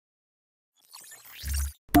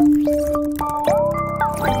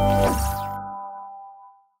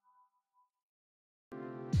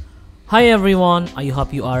Hi everyone, I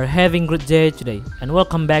hope you are having a great day today and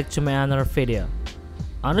welcome back to my another video.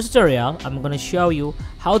 On this tutorial, I'm gonna show you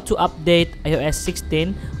how to update iOS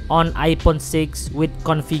 16 on iPhone 6 with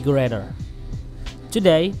Configurator.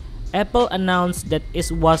 Today, Apple announced that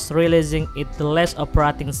it was releasing its latest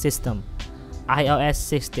operating system, iOS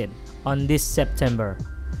 16, on this September.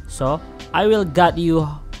 So, I will guide you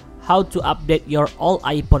how to update your old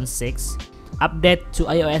iPhone 6, update to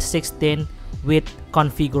iOS 16 with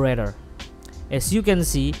Configurator. As you can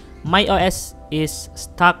see, my OS is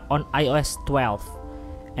stuck on iOS 12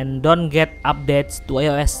 and don't get updates to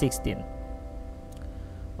iOS 16.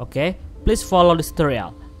 Okay, please follow this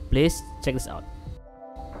tutorial. Please check this out.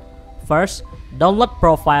 First, download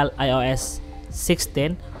profile iOS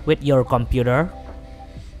 16 with your computer.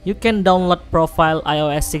 You can download profile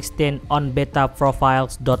iOS 16 on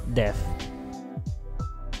betaprofiles.dev.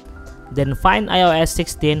 Then find iOS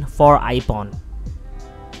 16 for iPhone.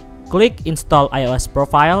 Click Install iOS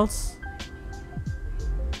Profiles.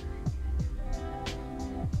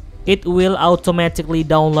 It will automatically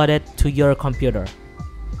download it to your computer.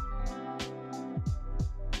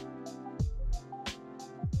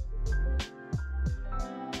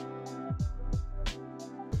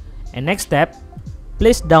 And next step,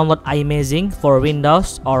 please download iMazing for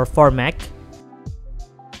Windows or for Mac.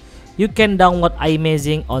 You can download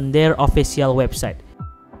iMazing on their official website,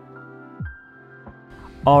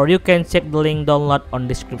 or you can check the link download on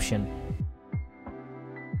description.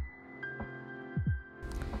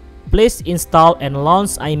 Please install and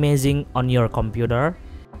launch iMazing on your computer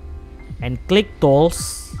and click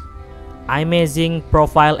Tools, iMazing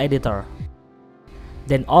Profile Editor.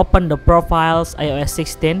 Then open the Profiles iOS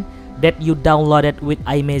 16 that you downloaded with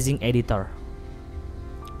iMazing Editor.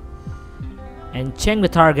 And change the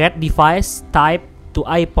target device type to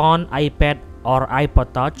iPhone, iPad, or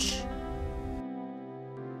iPod Touch.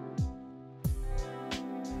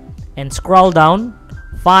 And scroll down,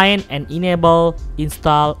 find and enable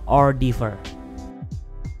install or defer.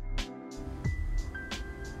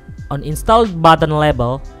 On installed button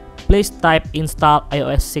label, please type install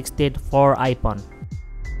iOS 16 for iPhone.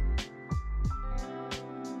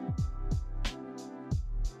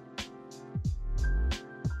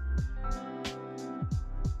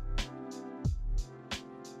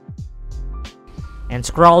 And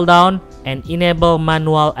scroll down and enable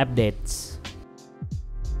manual updates.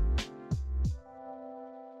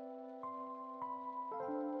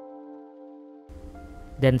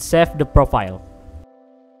 Then save the profile.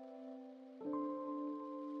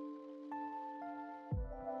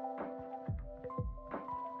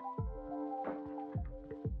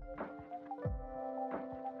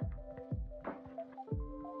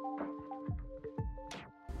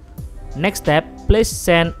 Next step, please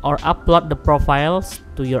send or upload the profiles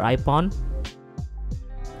to your iPhone.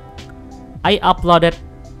 I uploaded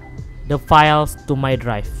the files to my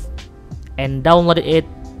drive and downloaded it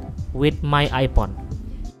with my iPhone.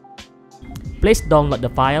 Please download the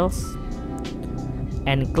files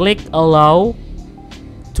and click Allow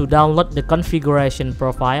to download the configuration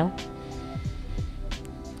profile.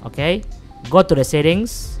 Okay, go to the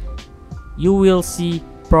settings. You will see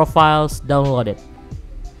profiles downloaded.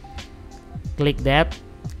 Click that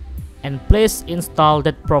and please install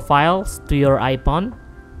that profiles to your iPhone.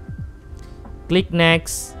 Click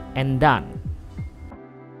Next and Done.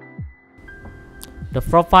 The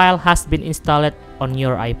profile has been installed on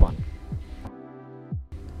your iPhone.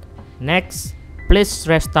 Next, please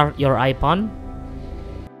restart your iPhone.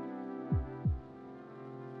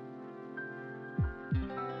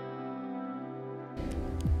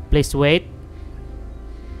 Please wait.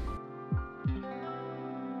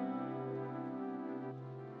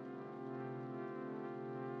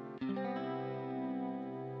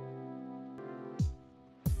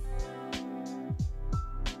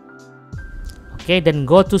 Okay, then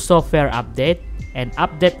go to Software Update and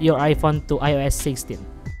update your iPhone to iOS 16.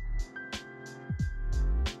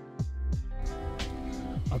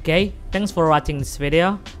 Okay, thanks for watching this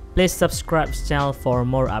video. Please subscribe to the channel for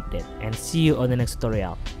more updates and see you on the next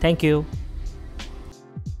tutorial. Thank you.